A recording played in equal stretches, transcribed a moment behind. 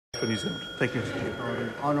for New Zealand. Thank you, Mr.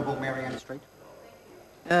 Chair. Honourable Marianne Street.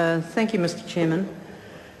 Thank you, Mr. Chairman.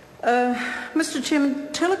 Mr. Chairman,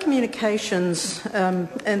 telecommunications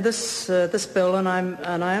and this bill, and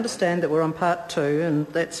I understand that we're on part 2, and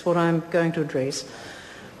that's what I'm going to address,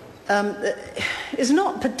 is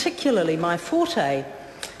not particularly my forte,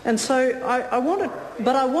 and so I want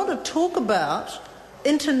to talk about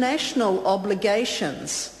international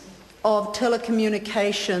obligations of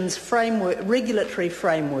telecommunications regulatory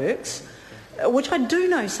frameworks, which I do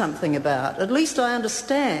know something about. At least I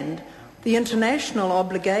understand the international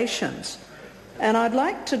obligations. And I'd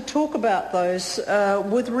like to talk about those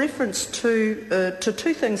with reference to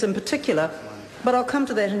 2 things in particular, but I'll come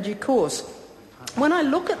to that in due course. When I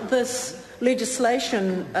look at this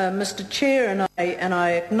legislation, Mr. Chair, and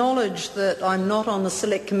I acknowledge that I'm not on the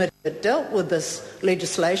select committee that dealt with this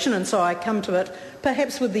legislation, and so I come to it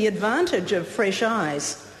perhaps with the advantage of fresh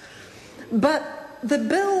eyes. But the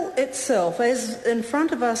bill itself, as in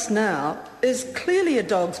front of us now, is clearly a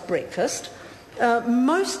dog's breakfast.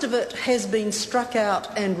 Most of it has been struck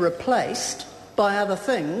out and replaced by other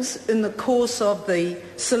things in the course of the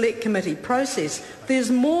select committee process.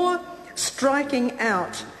 There's more striking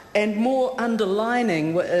out and more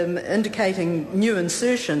underlining, indicating new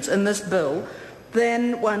insertions in this bill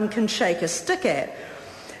than one can shake a stick at.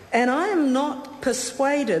 And I am not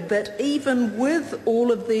persuaded that even with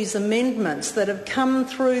all of these amendments that have come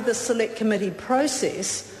through the select committee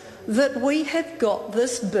process, that we have got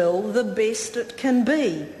this bill the best it can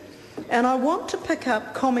be. And I want to pick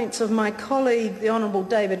up comments of my colleague, the Honourable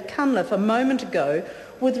David Cunliffe, a moment ago,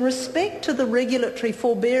 with respect to the regulatory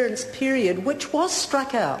forbearance period, which was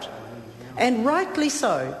struck out, and rightly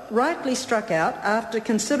so, rightly struck out after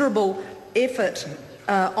considerable effort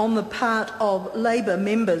on the part of Labour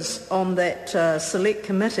members on that select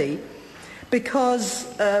committee, because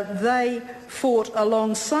they fought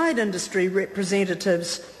alongside industry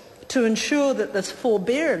representatives to ensure that this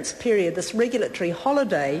forbearance period, this regulatory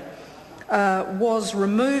holiday, was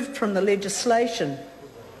removed from the legislation.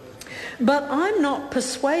 But I'm not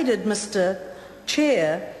persuaded, Mr.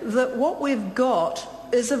 Chair, that what we've got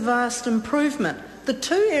is a vast improvement. The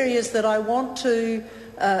 2 areas that I want to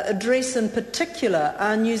address in particular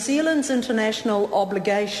are New Zealand's international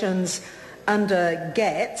obligations under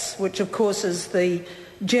GATS, which of course is the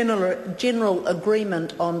General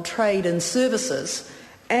Agreement on Trade and Services,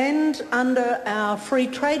 and under our free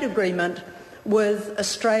trade agreement with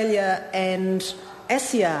Australia and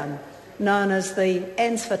ASEAN, known as the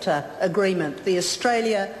ANZFTA Agreement, the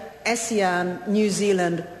Australia-ASEAN-New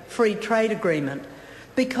Zealand Free Trade Agreement,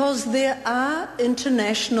 because there are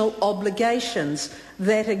international obligations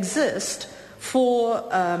that exist for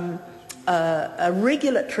a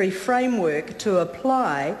regulatory framework to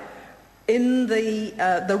apply in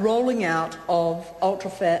the rolling out of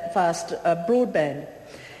ultra-fast broadband.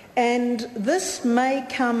 And this may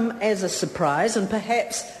come as a surprise, and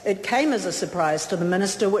perhaps it came as a surprise to the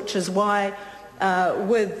Minister, which is why,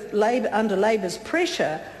 under Labour's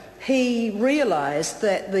pressure, he realised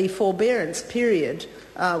that the forbearance period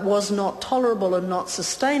was not tolerable and not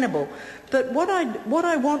sustainable. But what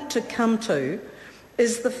I want to come to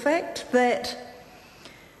is the fact that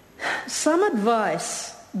some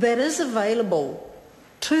advice that is available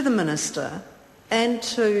to the Minister and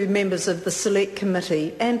to members of the Select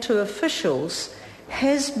Committee and to officials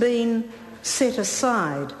has been set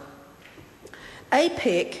aside.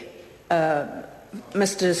 APEC,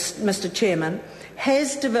 Mr. Chairman,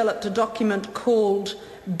 has developed a document called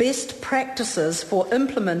Best Practices for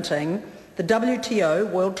Implementing the WTO,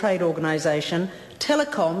 World Trade Organization,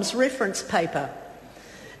 Telecoms Reference Paper.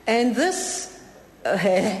 And this,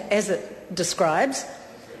 as it describes,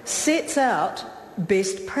 sets out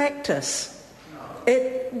best practice.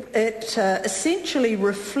 It essentially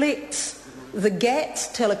reflects the GATS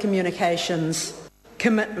telecommunications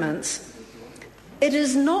commitments. It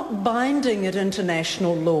is not binding at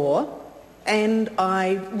international law, and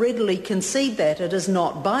I readily concede that it is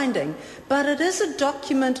not binding, but it is a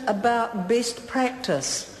document about best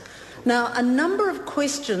practice. Now, a number of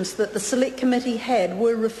questions that the Select Committee had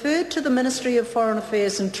were referred to the Ministry of Foreign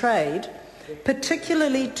Affairs and Trade,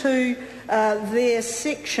 particularly to their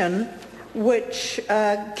section which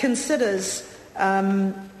considers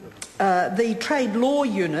the Trade Law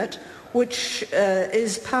Unit, which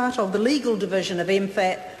is part of the legal division of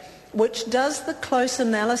MFAT, which does the close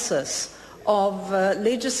analysis of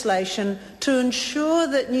legislation to ensure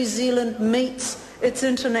that New Zealand meets its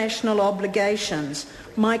international obligations.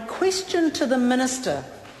 My question to the Minister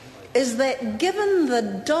is that given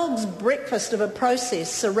the dog's breakfast of a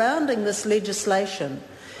process surrounding this legislation,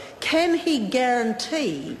 can he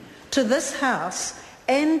guarantee to this House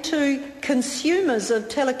and to consumers of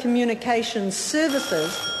telecommunications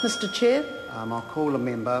services. Mr. Chair. I'll call a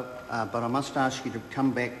member, but I must ask you to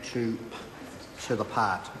come back to the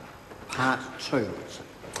part 2.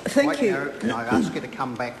 Thank you. Now, I ask you to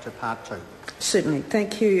come back to part 2. Certainly.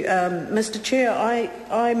 Thank you, Mr. Chair.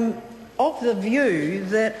 I'm of the view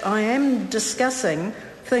that I am discussing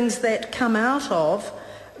things that come out of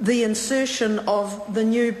the insertion of the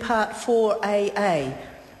new Part 4AA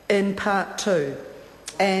in Part 2.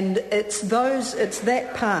 And it's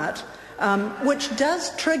that part which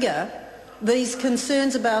does trigger these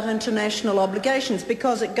concerns about international obligations,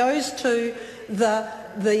 because it goes to the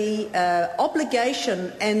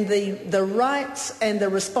obligation and the rights and the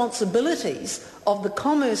responsibilities of the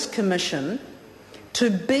Commerce Commission to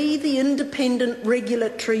be the independent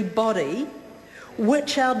regulatory body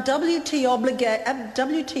which our WTO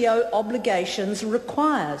obligations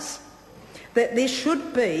requires. That there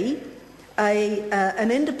should be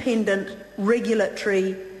an independent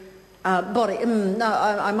regulatory body.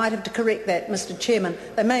 I might have to correct that, Mr. Chairman.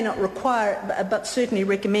 They may not require it, but certainly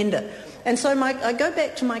recommend it. And so I go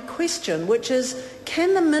back to my question, which is,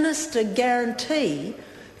 can the Minister guarantee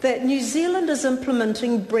that New Zealand is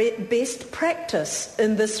implementing best practice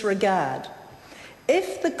in this regard?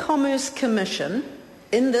 If the Commerce Commission,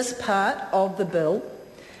 in this part of the bill,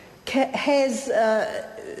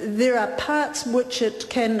 there are parts which it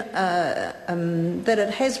can that it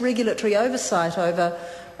has regulatory oversight over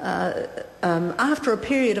after a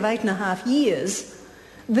period of 8.5 years,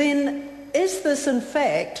 then is this in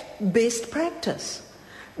fact best practice?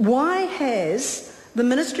 Why has the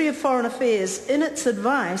Ministry of Foreign Affairs in its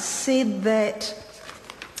advice said that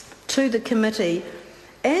to the committee,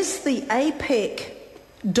 as the APEC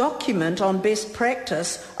document on best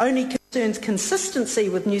practice only concerns consistency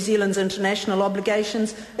with New Zealand's international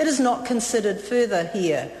obligations, it is not considered further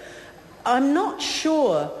here? I'm not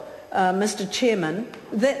sure, Mr. Chairman,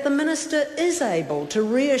 that the Minister is able to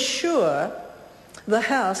reassure the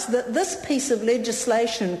House that this piece of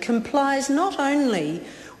legislation complies not only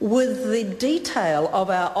with the detail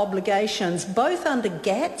of our obligations, both under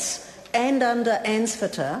GATS and under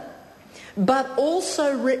ANZFTA, but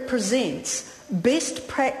also represents best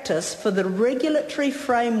practice for the regulatory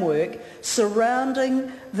framework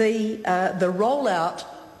surrounding the rollout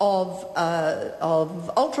of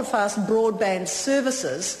ultra-fast broadband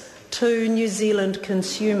services to New Zealand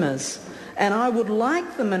consumers. And I would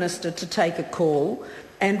like the Minister to take a call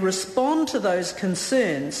and respond to those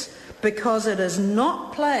concerns, because it is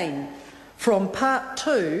not plain from Part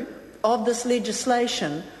 2 of this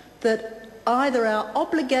legislation that either our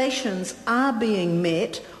obligations are being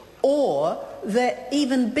met, or that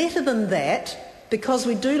even better than that, because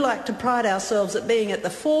we do like to pride ourselves at being at the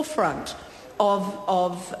forefront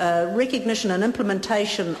of recognition and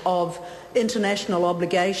implementation of international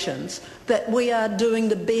obligations, that we are doing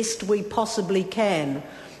the best we possibly can.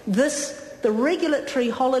 The regulatory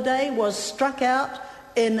holiday was struck out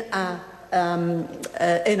in a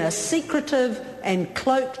secretive and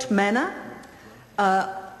cloaked manner,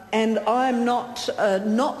 and I'm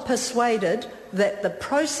not persuaded that the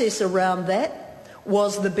process around that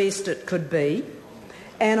was the best it could be.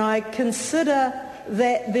 And I consider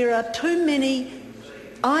that there are too many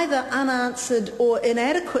either unanswered or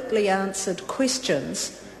inadequately answered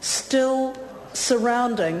questions still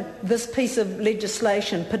surrounding this piece of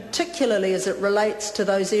legislation, particularly as it relates to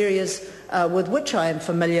those areas with which I am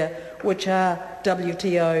familiar, which are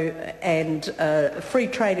WTO and free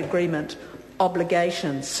trade agreement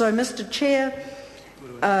obligations. So, Mr. Chair,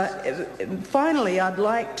 finally, I'd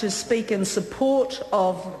like to speak in support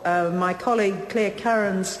of my colleague Claire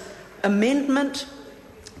Curran's amendment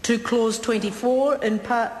to Clause 24 in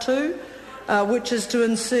Part 2, which is to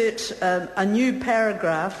insert a new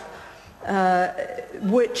paragraph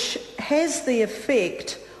which has the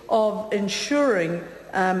effect of ensuring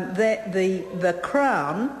that the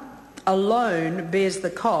Crown alone bears the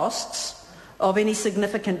costs of any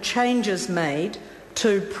significant changes made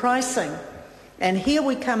to pricing. And here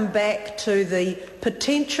we come back to the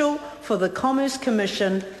potential for the Commerce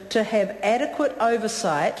Commission to have adequate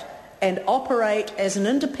oversight and operate as an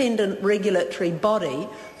independent regulatory body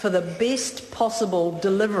for the best possible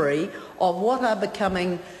delivery of what are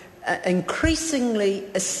becoming increasingly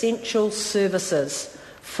essential services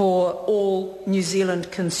for all New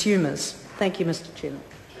Zealand consumers. Thank you, Mr. Chairman.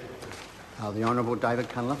 The Honourable David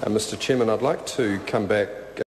Cunliffe. Mr. Chairman, I'd like to come back